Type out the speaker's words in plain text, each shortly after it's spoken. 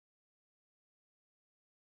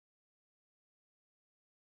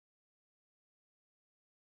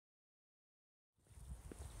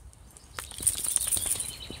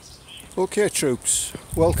Okay troops,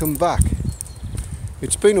 welcome back.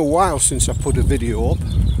 It's been a while since I put a video up,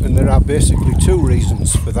 and there are basically two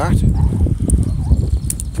reasons for that.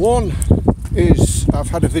 One is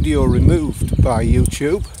I've had a video removed by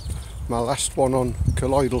YouTube, my last one on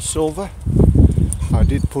colloidal silver. I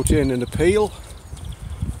did put in an appeal,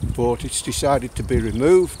 but it's decided to be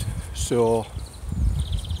removed, so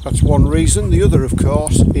that's one reason. The other, of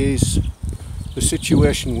course, is the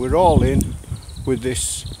situation we're all in with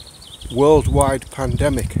this worldwide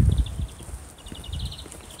pandemic.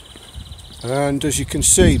 And as you can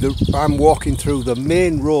see, I'm walking through the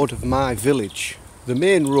main road of my village. The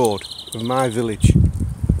main road of my village.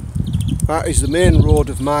 That is the main road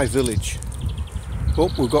of my village.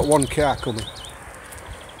 Oh, we've got one car coming.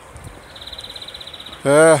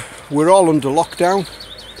 We're all under lockdown,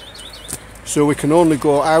 so we can only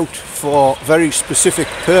go out for very specific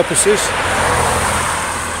purposes.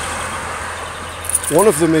 One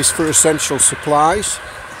of them is for essential supplies.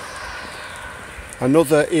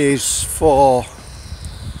 Another is for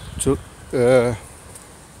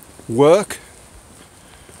work,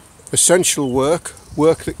 essential work,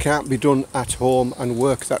 work that can't be done at home and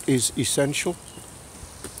work that is essential.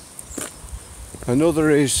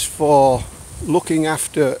 Another is for looking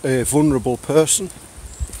after a vulnerable person.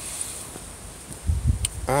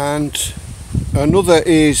 And another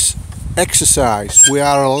is exercise. We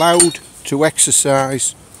are allowed to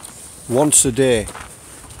exercise once a day.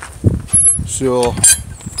 So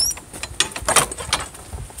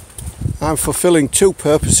I'm fulfilling two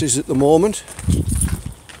purposes at the moment.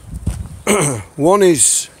 One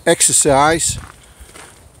is exercise,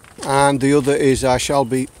 and the other is I shall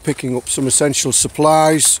be picking up some essential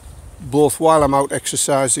supplies both while I'm out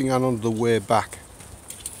exercising and on the way back.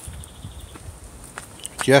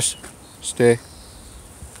 Jess, stay.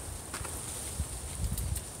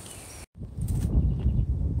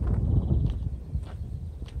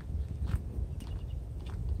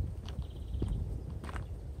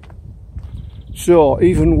 So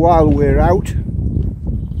even while we're out,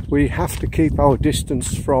 we have to keep our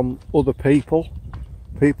distance from other people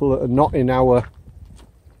that are not in our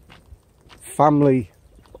family,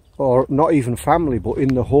 or not even family, but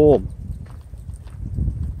in the home.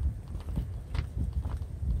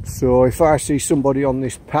 So if I see somebody on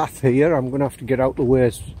this path here, I'm going to have to get out the way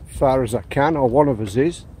as far as I can, or one of us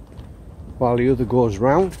is, while the other goes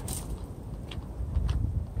round.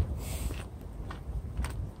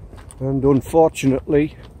 And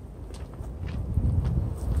unfortunately,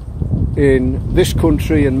 in this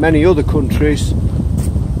country and many other countries,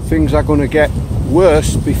 things are going to get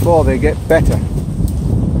worse before they get better. So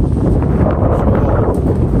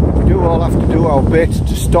we do all have to do our bit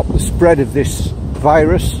to stop the spread of this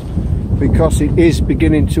virus, because it is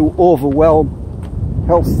beginning to overwhelm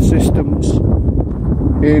health systems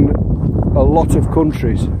in a lot of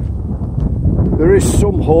countries. There is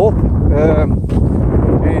some hope.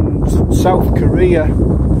 In South Korea,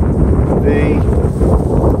 the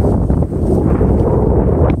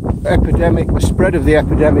spread of the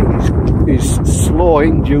epidemic is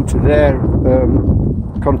slowing due to their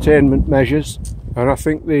containment measures, and I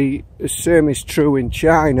think the same is true in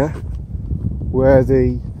China, where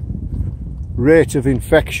the rate of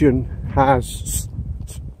infection has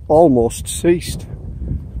almost ceased.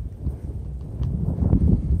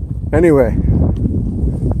 Anyway,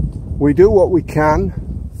 we do what we can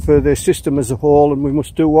for the system as a whole, and we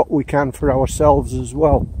must do what we can for ourselves as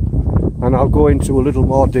well. And I'll go into a little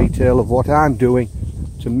more detail of what I'm doing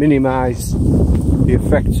to minimise the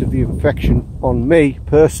effects of the infection on me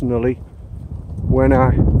personally when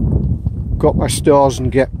I got my stores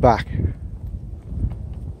and get back.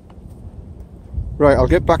 Right, I'll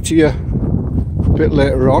get back to you a bit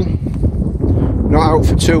later on. Not out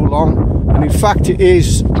for too long, and in fact it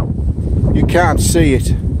is, you can't see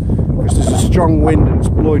it because there's a strong wind and it's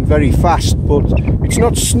blowing very fast, but it's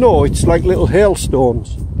not snow, it's like little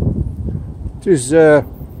hailstones. It is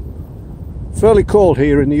fairly cold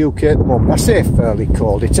here in the UK at the moment. I say fairly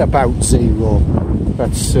cold, it's about zero.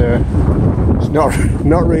 That's it's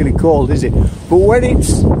not really cold, is it? But when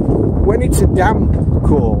it's a damp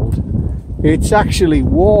cold, it's actually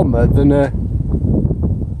warmer than a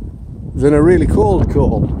really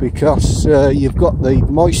cold, because you've got the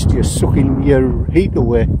moisture sucking your heat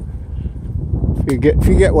away. If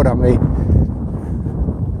you get what I mean.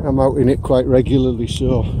 I'm out in it quite regularly,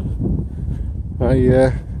 so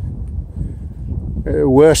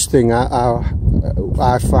worst thing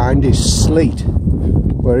I find is sleet,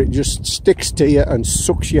 where it just sticks to you and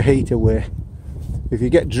sucks your heat away. If you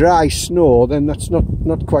get dry snow, then that's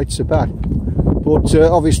not quite so bad. But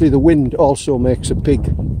obviously the wind also makes a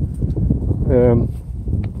big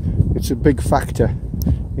it's a big factor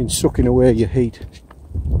in sucking away your heat.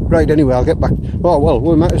 Right, anyway, I'll get back. Oh well,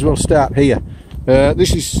 we might as well start here.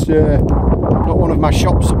 This is not one of my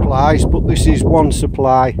shop supplies, but this is one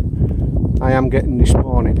supply I am getting this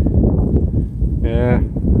morning.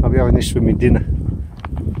 I'll be having this for my dinner.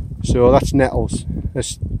 So that's nettles.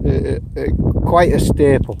 It's quite a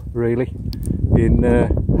staple, really, in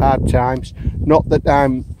hard times. Not that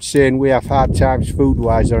I'm saying we have hard times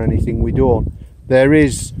food-wise or anything, we don't. There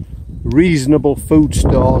is reasonable food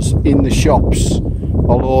stores in the shops,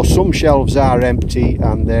 although some shelves are empty,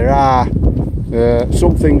 and there are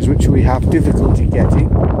some things which we have difficulty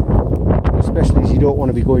getting, especially as you don't want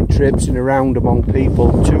to be going traipsing around among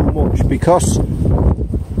people too much, because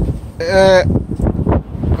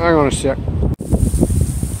hang on a sec.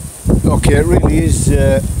 Okay, it really is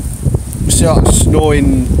sort of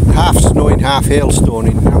snowing, half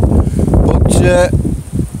hailstoning now, but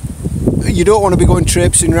you don't want to be going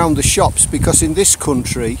traipsing around the shops, because in this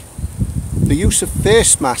country the use of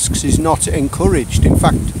face masks is not encouraged. In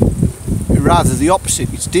fact, rather the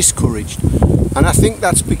opposite, it's discouraged. And I think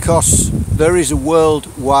that's because there is a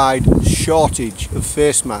worldwide shortage of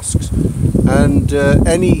face masks, and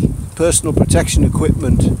any personal protection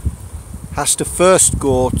equipment has to first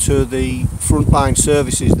go to the frontline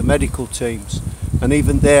services, the medical teams, and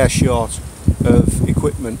even they're short of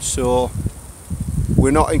equipment. So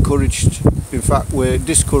we're not encouraged, in fact we're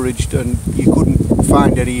discouraged, and you couldn't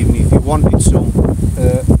find any even if you wanted some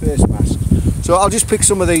face masks. So I'll just pick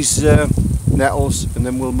some of these nettles and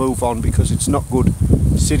then we'll move on, because it's not good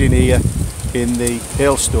sitting here in the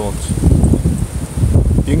hailstones.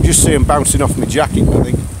 You can just see them bouncing off my jacket, I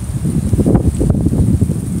think.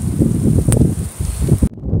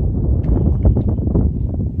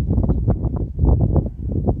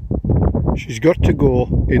 She's got to go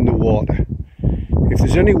in the water. If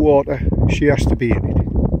there's any water, she has to be in it.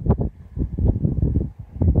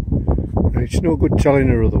 And it's no good telling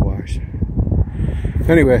her otherwise.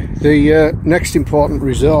 Anyway, the next important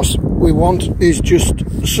resource we want is just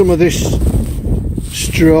some of this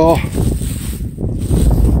straw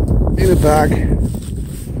in a bag.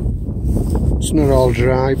 It's not all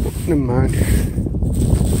dry, but never mind.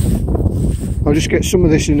 I'll just get some of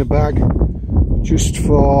this in a bag just to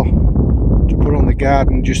put on the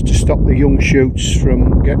garden, just to stop the young shoots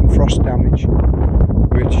from getting frost damage,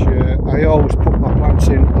 which I always put my plants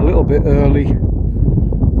in a little bit early.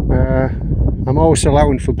 I'm always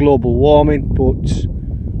allowing for global warming, but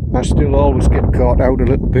I still always get caught out a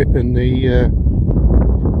little bit, and the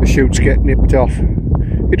shoots get nipped off.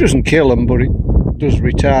 It doesn't kill them, but it does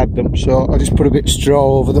retard them, so I just put a bit of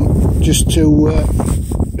straw over them just to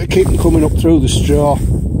keep them coming up through the straw,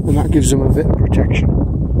 and that gives them a bit of protection.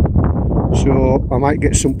 So I might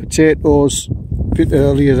get some potatoes a bit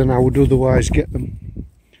earlier than I would otherwise get them.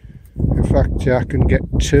 In fact, I can get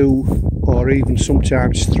 2 or even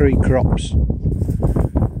sometimes 3 crops.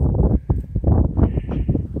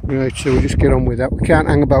 Right, so we just get on with that. We can't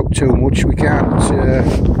hang about too much. We can't.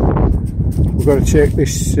 We've got to take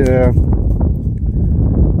this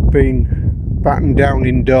being battened down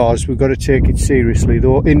indoors. We've got to take it seriously,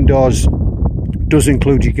 though indoors does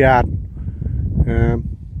include your garden.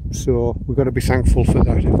 So we've got to be thankful for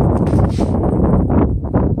that.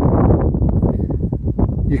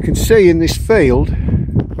 You can see in this field,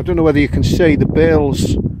 I don't know whether you can see the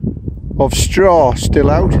bales of straw still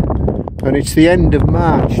out, and it's the end of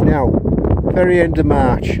March now, very end of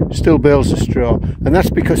March, still bales of straw, and that's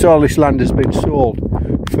because all this land has been sold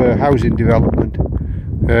for housing development.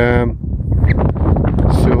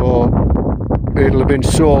 So it'll have been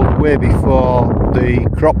sold way before the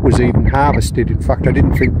crop was even harvested. In fact, I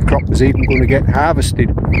didn't think the crop was even going to get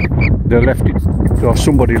harvested. They left it, or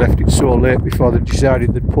somebody left it so late before they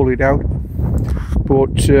decided they'd pull it out.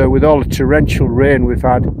 But with all the torrential rain we've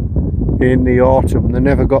had in the autumn, they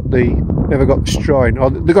never got the straw in. Or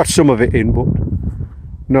they got some of it in, but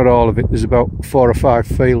not all of it. There's about 4 or 5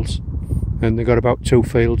 fields, and they got about 2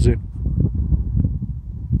 fields in.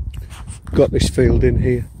 Got this field in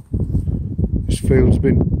here. This field's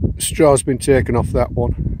been, straw's been taken off that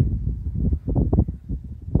one.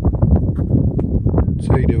 What's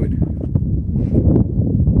he doing?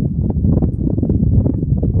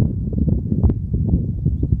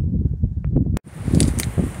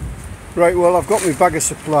 Right, well, I've got my bag of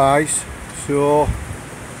supplies, so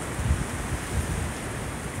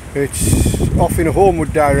it's off in a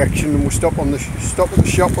homeward direction, and we'll stop at the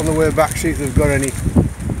shop on the way back, see if they've got any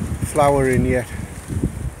flour in yet.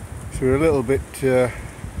 So we're a little bit,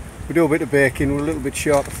 we do a bit of baking, we're a little bit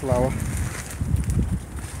short of flour.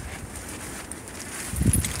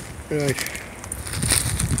 Right.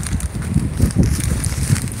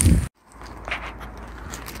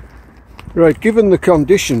 Right, given the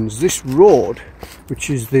conditions, this road, which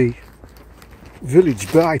is the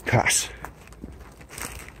village bypass,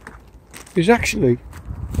 is actually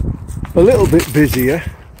a little bit busier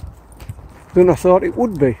than I thought it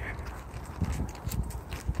would be.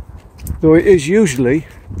 Though it is usually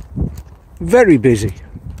very busy.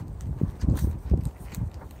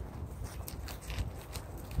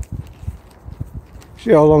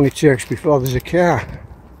 See how long it takes before there's a car.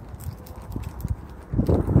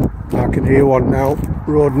 I can hear one now.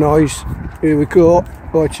 Road noise. Here we go.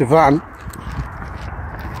 Oh, it's a van.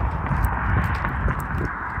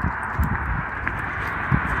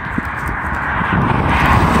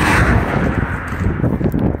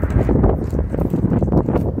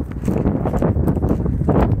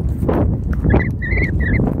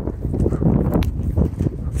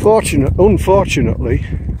 Unfortunately,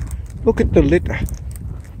 look at the litter.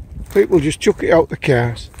 People just chuck it out the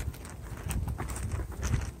cars.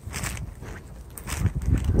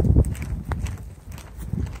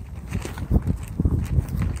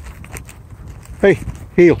 Hey,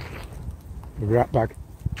 heel. The rat bag.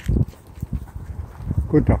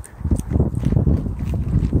 Good dog.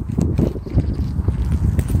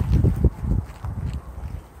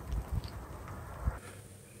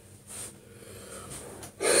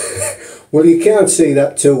 Well, you can't see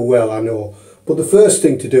that too well, I know. But the first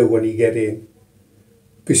thing to do when you get in,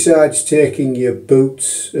 besides taking your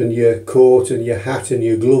boots and your coat and your hat and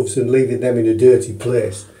your gloves and leaving them in a dirty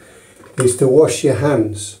place, is to wash your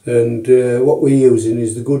hands. And what we're using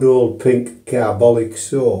is the good old pink carbolic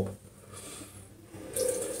soap.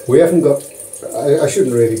 We haven't got... I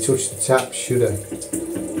shouldn't really touch the taps, should I?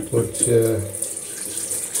 But...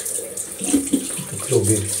 put the plug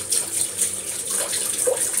in.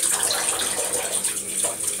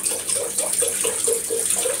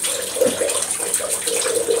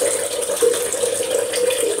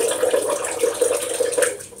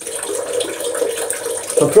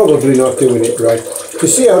 I'm probably not doing it right. To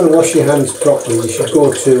see how to wash your hands properly, you should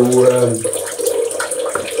go to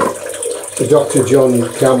the Dr. John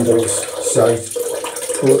Campbell's site.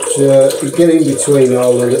 But you get in between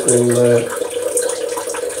all the little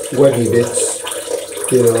webby bits,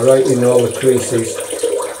 you know, right in all the creases.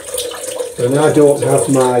 And I don't have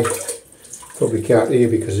my, probably can't hear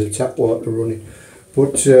because of the tap water running,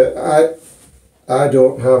 but I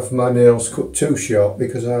don't have my nails cut too short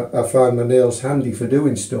because I find my nails handy for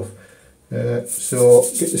doing stuff. So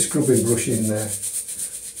get the scrubbing brush in there.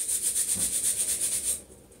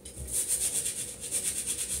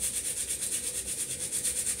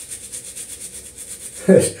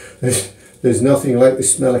 There's nothing like the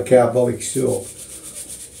smell of carbolic soap.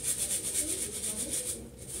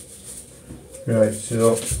 Right,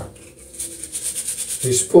 so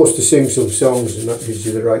you're supposed to sing some songs and that gives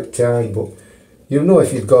you the right time, but you'll know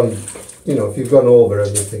if you've gone, you know, if you've gone over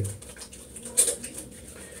everything.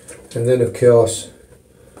 And then of course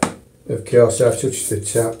I touched the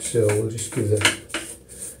tap, so we'll just give that.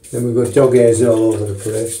 Then we've got dog hairs all over the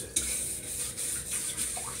place.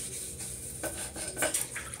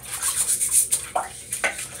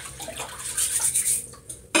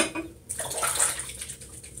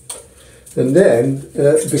 And then,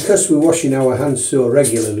 because we're washing our hands so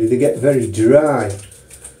regularly, they get very dry.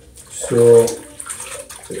 So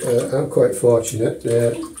I'm quite fortunate.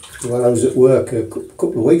 While I was at work a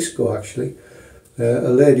couple of weeks ago, actually, a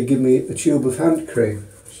lady gave me a tube of hand cream.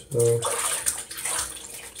 So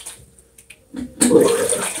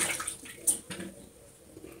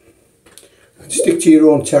and stick to your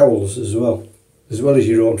own towels as well as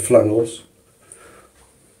your own flannels.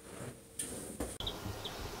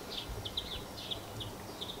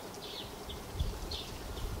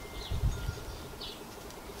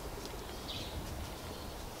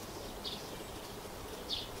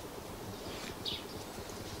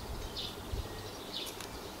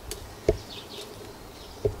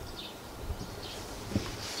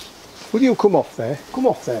 Will you come off there? Come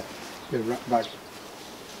off there, you rat bag.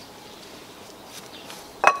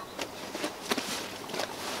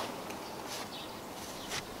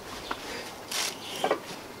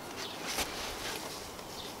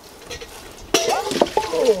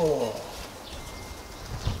 Oh.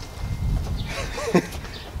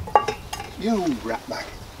 You rat bag.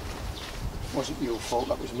 Wasn't your fault,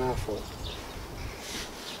 that was my fault.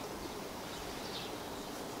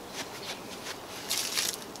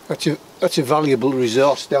 That's a valuable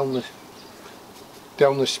resource down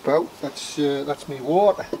the spout. That's me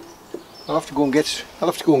water. I'll have to go and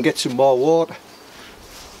get some more water.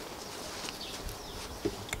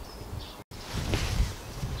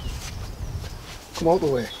 Come out the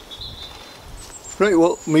way. Right,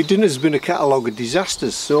 well, my dinner's been a catalogue of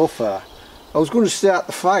disasters so far. I was going to start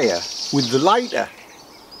the fire with the lighter,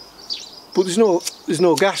 but there's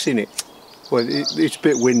no gas in it. Well, it's a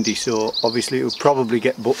bit windy, so obviously it will probably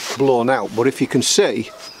get blown out, but if you can see,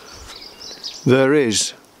 there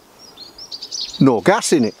is no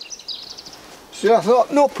gas in it. So I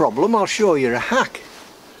thought, no problem, I'll show you a hack.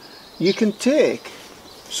 You can take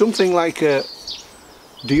something like a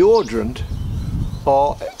deodorant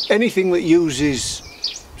or anything that uses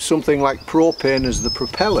something like propane as the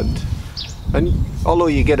propellant, and although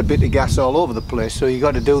you get a bit of gas all over the place, so you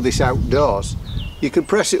got to do this outdoors, you can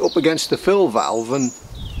press it up against the fill valve and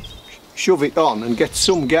shove it on and get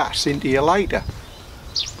some gas into your lighter.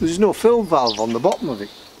 There's no fill valve on the bottom of it,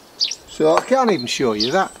 so I can't even show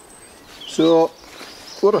you that. So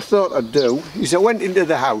what I thought I'd do is I went into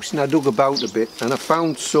the house and I dug about a bit, and I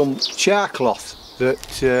found some char cloth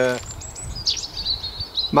that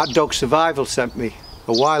Mad Dog Survival sent me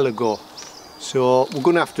a while ago, so we're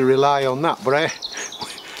going to have to rely on that.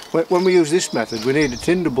 But when we use this method we need a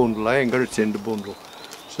tinder bundle. I ain't got a tinder bundle,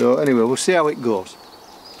 so anyway, we'll see how it goes.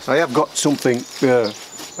 I have got something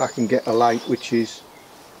I can get a light which is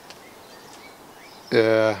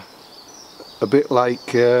a bit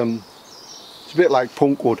like it's a bit like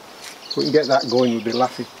punk wood. If we can get that going we'll be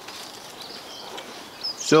laughing.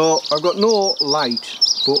 So I've got no light,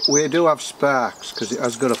 but we do have sparks because it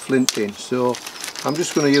has got a flint in, so I'm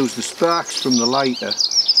just going to use the sparks from the lighter,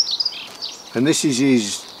 and this is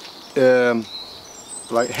his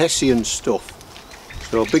like Hessian stuff,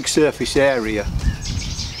 so big surface area.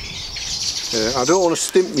 I don't want to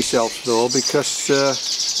stimp myself though, because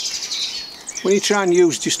when you try and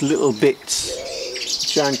use just little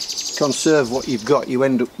bits, try and conserve what you've got, you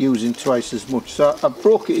end up using twice as much. So I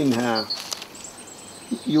broke it in half.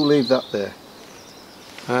 You leave that there,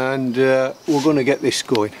 and we're going to get this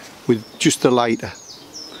going with just the lighter,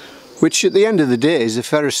 which at the end of the day is a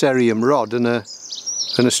ferrocerium rod and a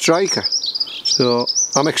striker. So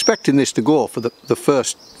I'm expecting this to go for the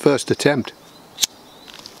first attempt.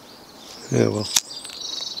 Yeah, well,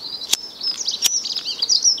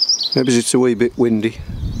 maybe it's a wee bit windy.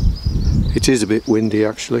 It is a bit windy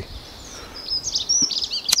actually.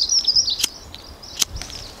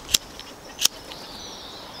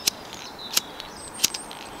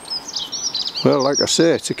 Well, like I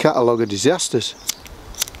say, it's a catalogue of disasters.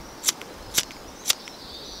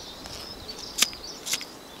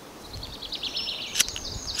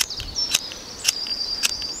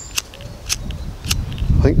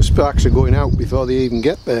 I think the sparks are going out before they even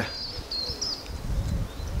get there.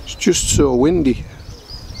 It's just so windy.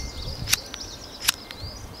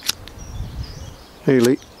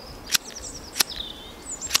 Really.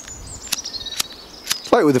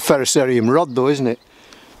 It's like with the ferrocerium rod though, isn't it?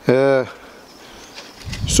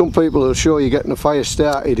 Some people will show you getting a fire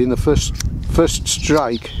started in the first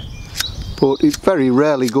strike, but it very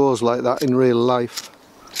rarely goes like that in real life.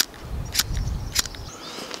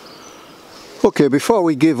 Okay, before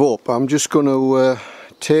we give up, I'm just going to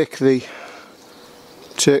take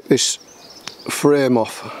this frame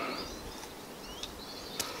off.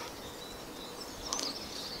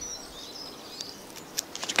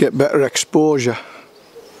 To get better exposure.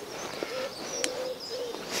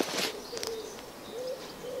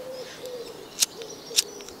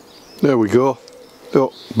 There we go.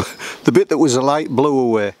 Oh, the bit that was a light blew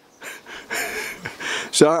away.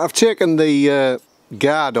 So I've taken the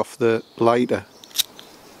guard off the lighter.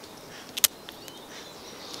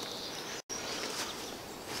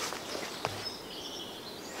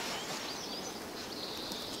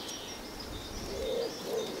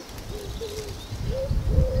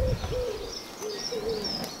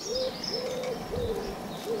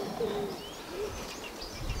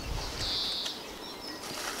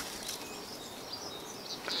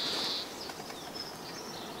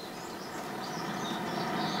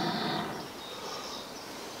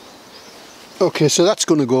 Okay, so that's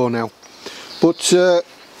going to go now, but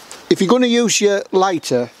if you're going to use your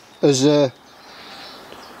lighter as a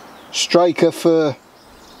striker for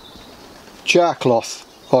char cloth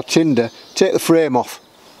or tinder, take the frame off.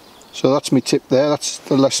 So that's my tip there, that's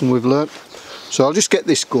the lesson we've learnt. So I'll just get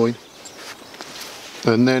this going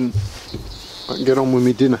and then I can get on with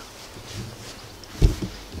my dinner.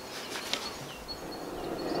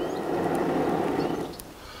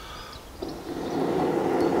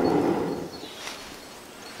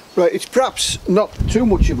 Right, it's perhaps not too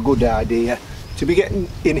much of a good idea to be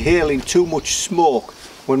inhaling too much smoke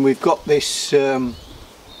when we've got this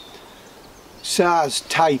SARS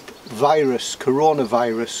type virus,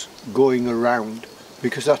 coronavirus, going around,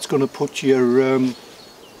 because that's going to put your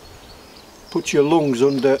lungs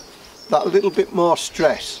under that little bit more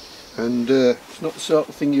stress, and it's not the sort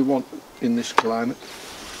of thing you want. in this climate.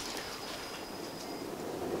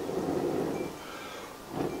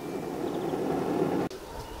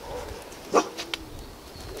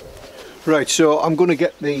 Right, so I'm going to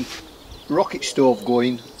get the rocket stove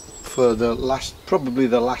going for the last, probably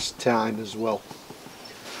the last time as well.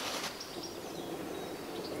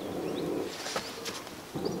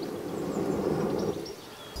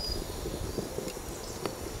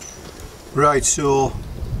 Right, so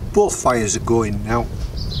both fires are going now.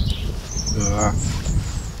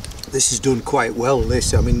 This is done quite well,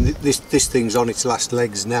 this. I mean, this thing's on its last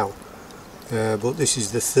legs now. But this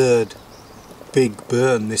is the third big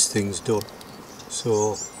burn this thing's done.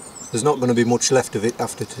 So there's not going to be much left of it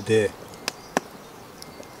after today.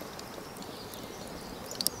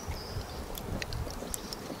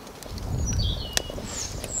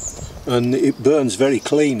 And it burns very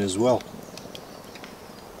clean as well.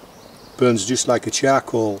 Burns just like a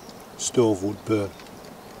charcoal stove would burn.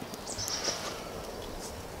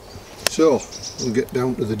 So we'll get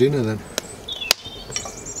down to the dinner then.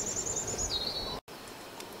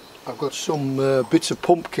 I've got some bits of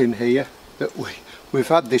pumpkin here that we've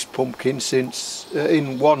had this pumpkin since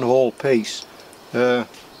in one whole piece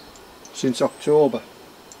since October.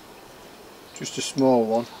 Just a small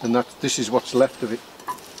one, and this is what's left of it.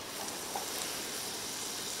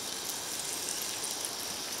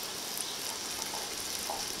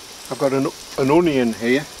 I've got an onion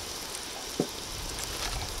here.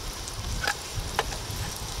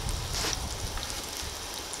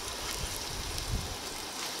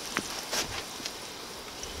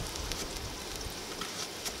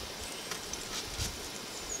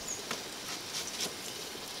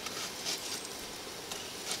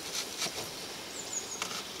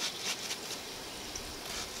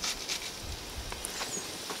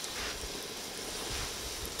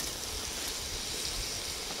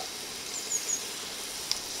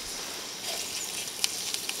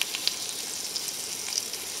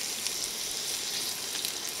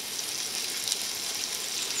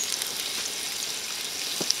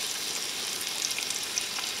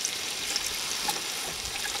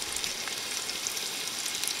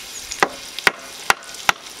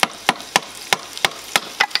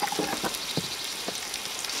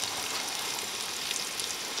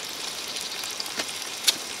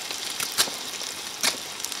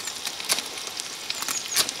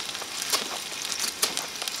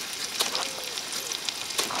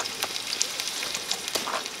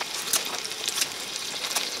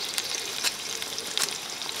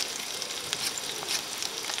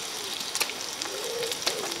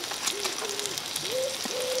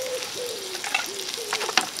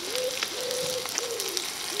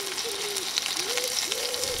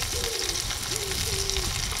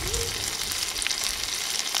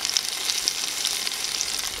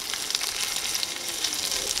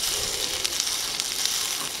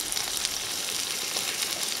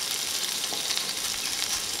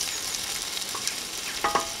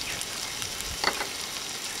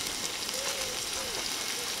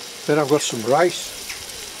 Then I've got some rice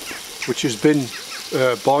which has been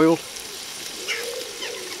boiled.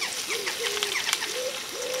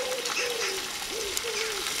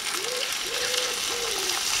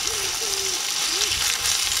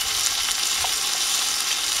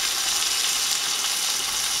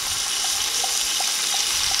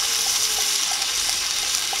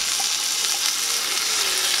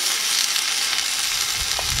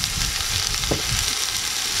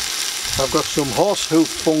 I've got some horsehoof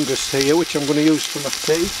fungus here which I'm going to use for my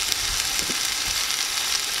tea.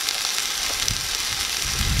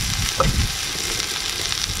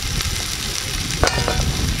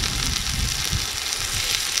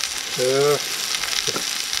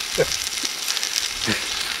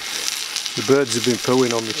 The birds have been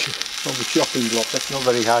pooing on the chopping block. That's not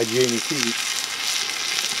very hygienic, is it?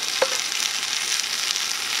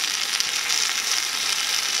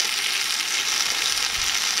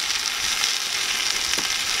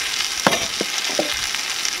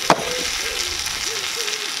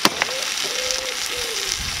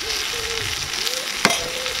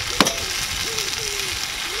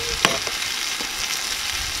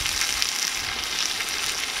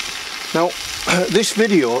 Now, this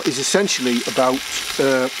video is essentially about,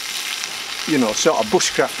 you know, sort of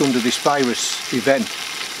bushcraft under this virus event.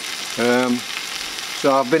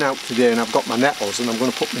 So I've been out today and I've got my nettles, and I'm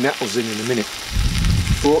going to put my nettles in a minute.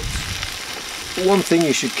 But one thing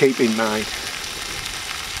you should keep in mind: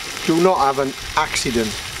 do not have an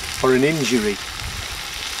accident or an injury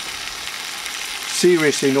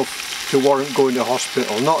serious enough to warrant going to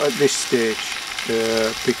hospital. Not at this stage.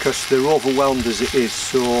 Because they're overwhelmed as it is.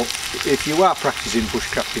 So if you are practicing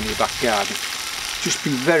bushcraft in your back garden, just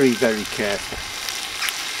be very, very careful.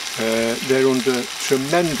 They're under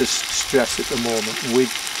tremendous stress at the moment.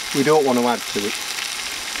 We don't want to add to it.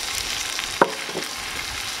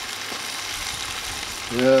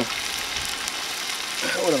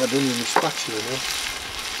 What have I done with my spatula now?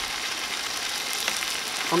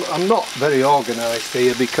 I'm not very organised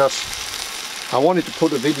here because I wanted to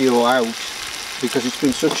put a video out because it's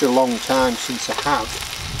been such a long time since I have.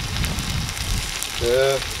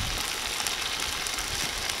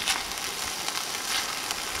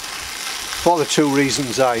 For the two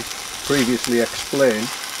reasons I previously explained.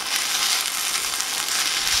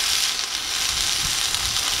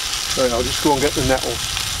 Right, I'll just go and get the nettles.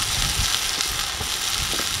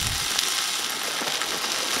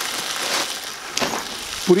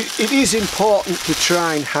 But it is important to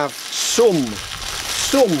try and have some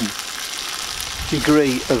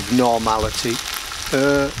degree of normality,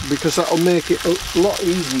 because that will make it a lot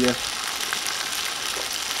easier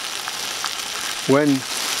when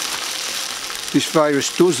this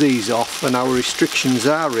virus does ease off and our restrictions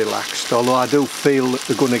are relaxed, although I do feel that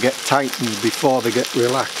they're going to get tightened before they get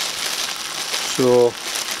relaxed. So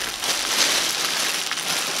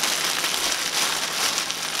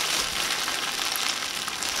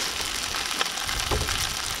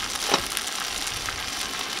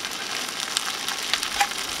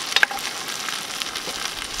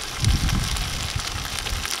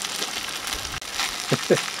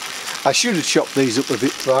I should have chopped these up a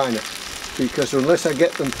bit finer, because unless I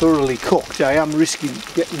get them thoroughly cooked I am risking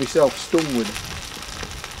getting myself stung with them.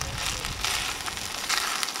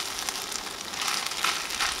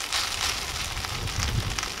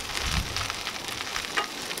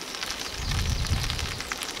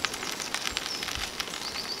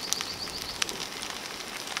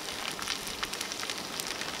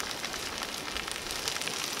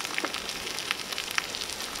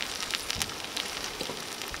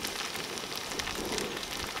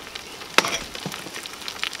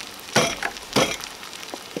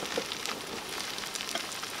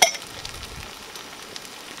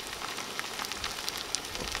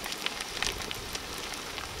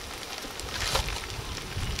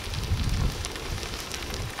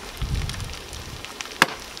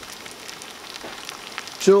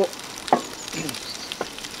 So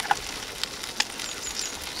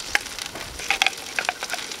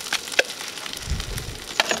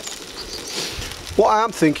what I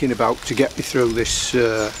am thinking about to get me through this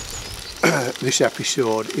this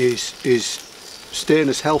episode is staying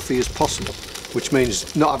as healthy as possible, which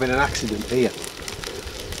means not having an accident here.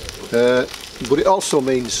 But it also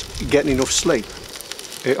means getting enough sleep.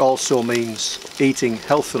 It also means eating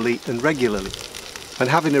healthily and regularly, and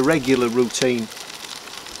having a regular routine,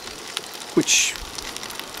 which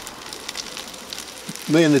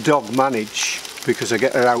me and the dog manage, because I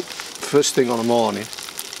get her out first thing on the morning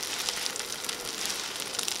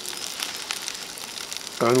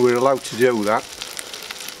and we're allowed to do that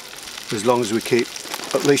as long as we keep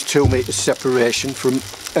at least 2 metres separation from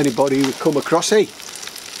anybody we come across. Hey,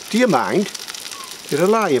 do you mind? You're a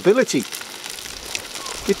liability.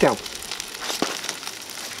 Get down.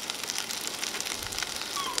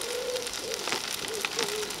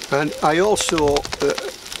 And I also,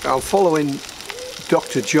 I'm following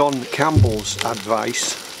Dr. John Campbell's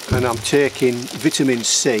advice, and I'm taking vitamin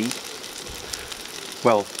C,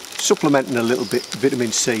 well, supplementing a little bit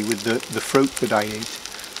vitamin C with the fruit that I eat,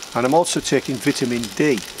 and I'm also taking vitamin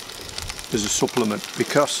D as a supplement,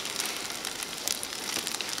 because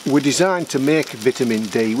we're designed to make vitamin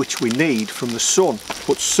D, which we need from the sun,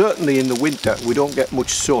 but certainly in the winter we don't get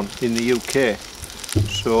much sun in the UK,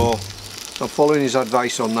 so I'm following his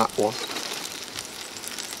advice on that one.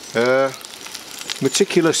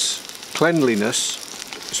 Meticulous cleanliness,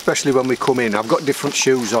 especially when we come in. I've got different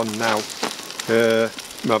shoes on now.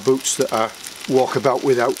 My boots that I walk about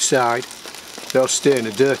with outside, they'll stay in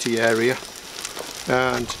a dirty area.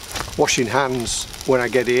 And washing hands when I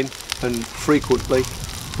get in, and frequently,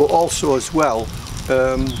 but also as well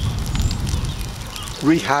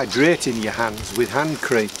rehydrating your hands with hand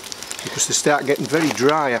cream, because they start getting very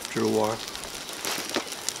dry after a while.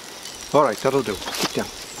 Alright, that'll do. Sit down.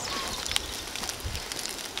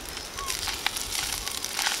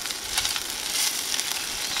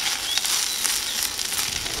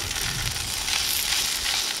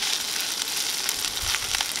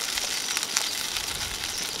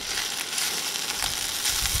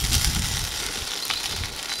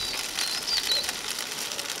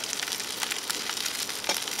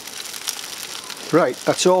 Right,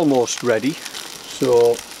 that's almost ready,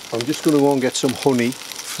 so I'm just going to go and get some honey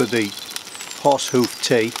for the horse hoof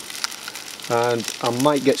tea, and I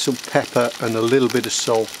might get some pepper and a little bit of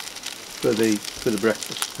salt for the for the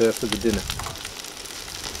breakfast, for the dinner.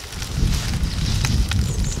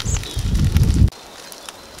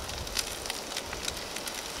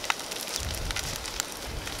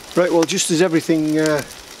 Right, well, just as everything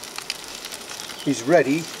is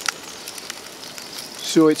ready,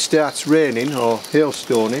 so it starts raining or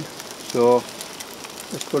hailstoning, so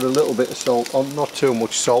let's put a little bit of salt on, not too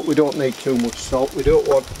much salt. We don't need too much salt. We don't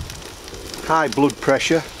want high blood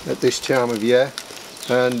pressure at this time of year,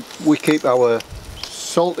 and we keep our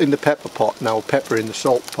salt in the pepper pot and our pepper in the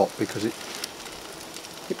salt pot because it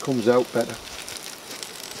comes out better.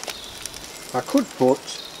 I could put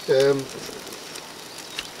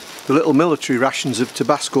the little military rations of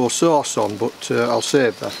Tabasco sauce on, but I'll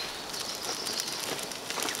save that.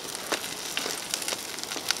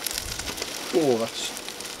 Oh,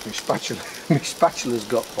 that's my spatula. My spatula's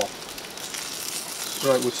got hot.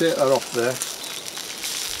 Right, we'll take that off there.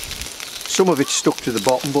 Some of it's stuck to the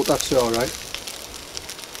bottom, but that's alright.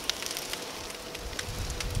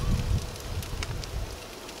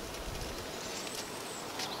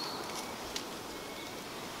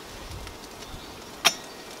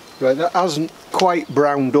 Right, that hasn't quite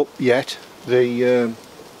browned up yet, the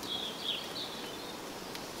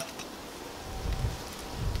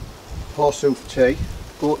horse-hoof tea,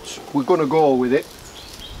 but we're going to go with it.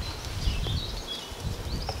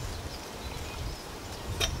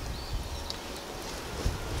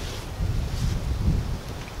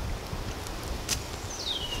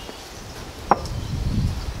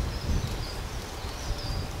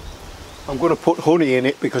 I'm going to put honey in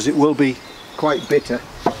it because it will be quite bitter.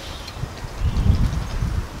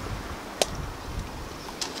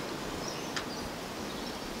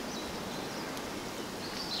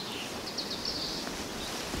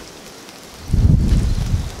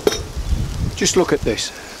 Just look at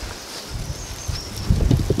this.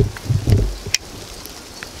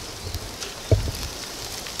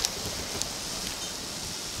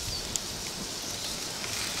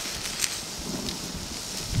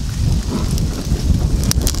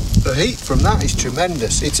 The heat from that is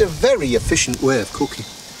tremendous. It's a very efficient way of cooking.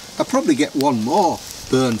 I'll probably get one more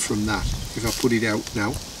burn from that if I put it out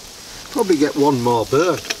now. Probably get one more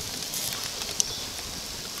burn.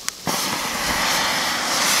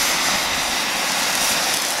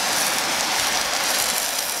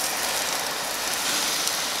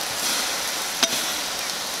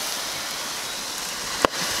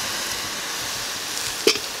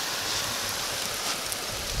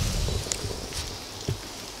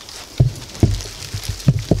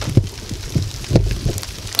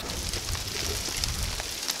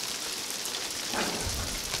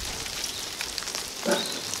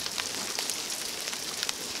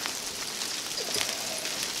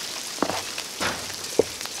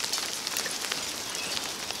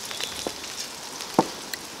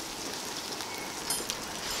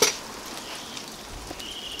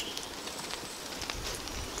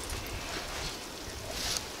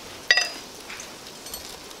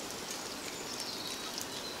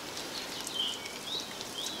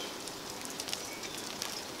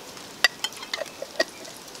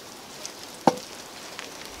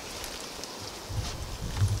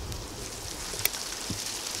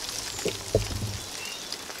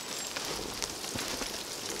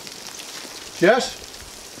 Yes?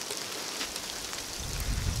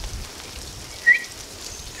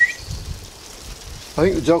 I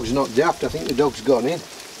think the dog's not daft, I think the dog's gone in.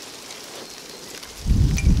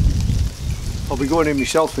 I'll be going in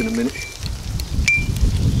myself in a minute.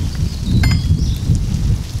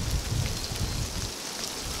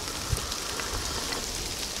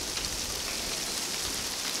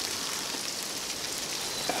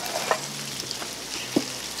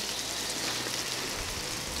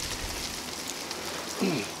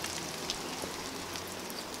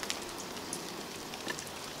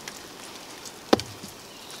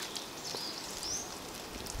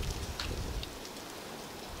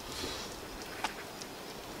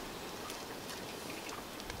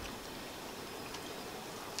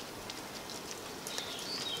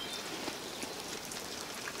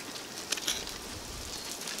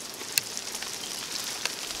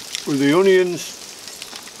 With the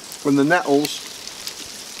onions and the nettles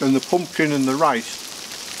and the pumpkin and the rice,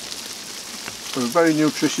 for a very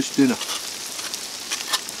nutritious dinner.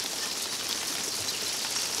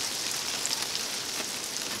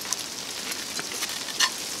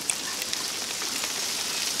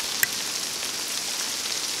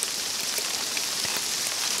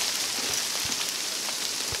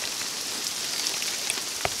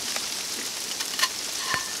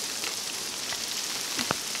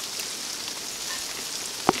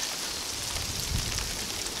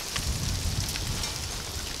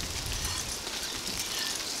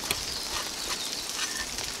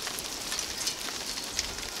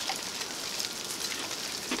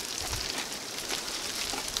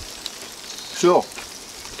 So,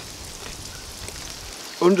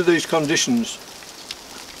 under these conditions,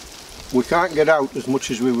 we can't get out as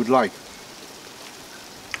much as we would like.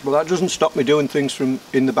 But that doesn't stop me doing things from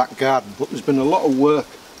in the back garden. But there's been a lot of work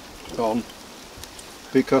on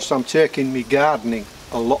because I'm taking me gardening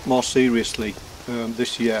a lot more seriously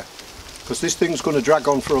this year. Because this thing's going to drag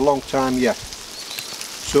on for a long time yet.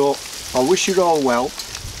 So I wish you all well,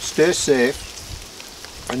 stay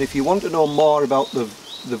safe, and if you want to know more about the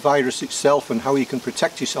virus itself and how you can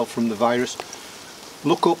protect yourself from the virus,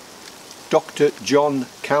 look up Dr. John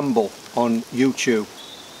Campbell on YouTube.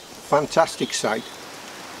 Fantastic site.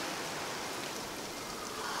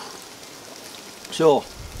 So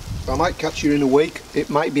I might catch you in a week,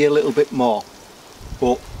 it might be a little bit more,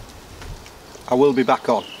 but I will be back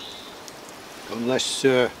on. Unless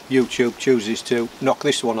YouTube chooses to knock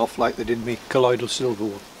this one off like they did me colloidal silver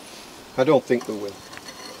one. I don't think they will.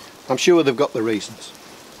 I'm sure they've got the reasons.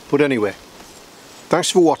 But anyway,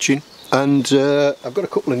 thanks for watching, and I've got a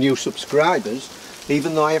couple of new subscribers,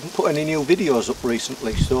 even though I haven't put any new videos up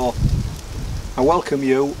recently, so I welcome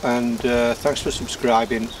you, and thanks for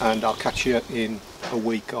subscribing, and I'll catch you in a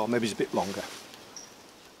week, or maybe it's a bit longer.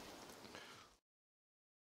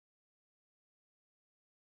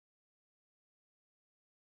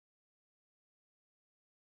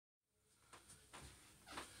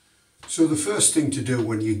 So the first thing to do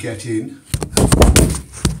when you get in,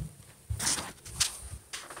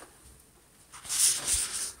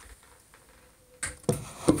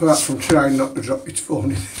 apart from trying not to drop your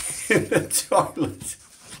phone in the toilet,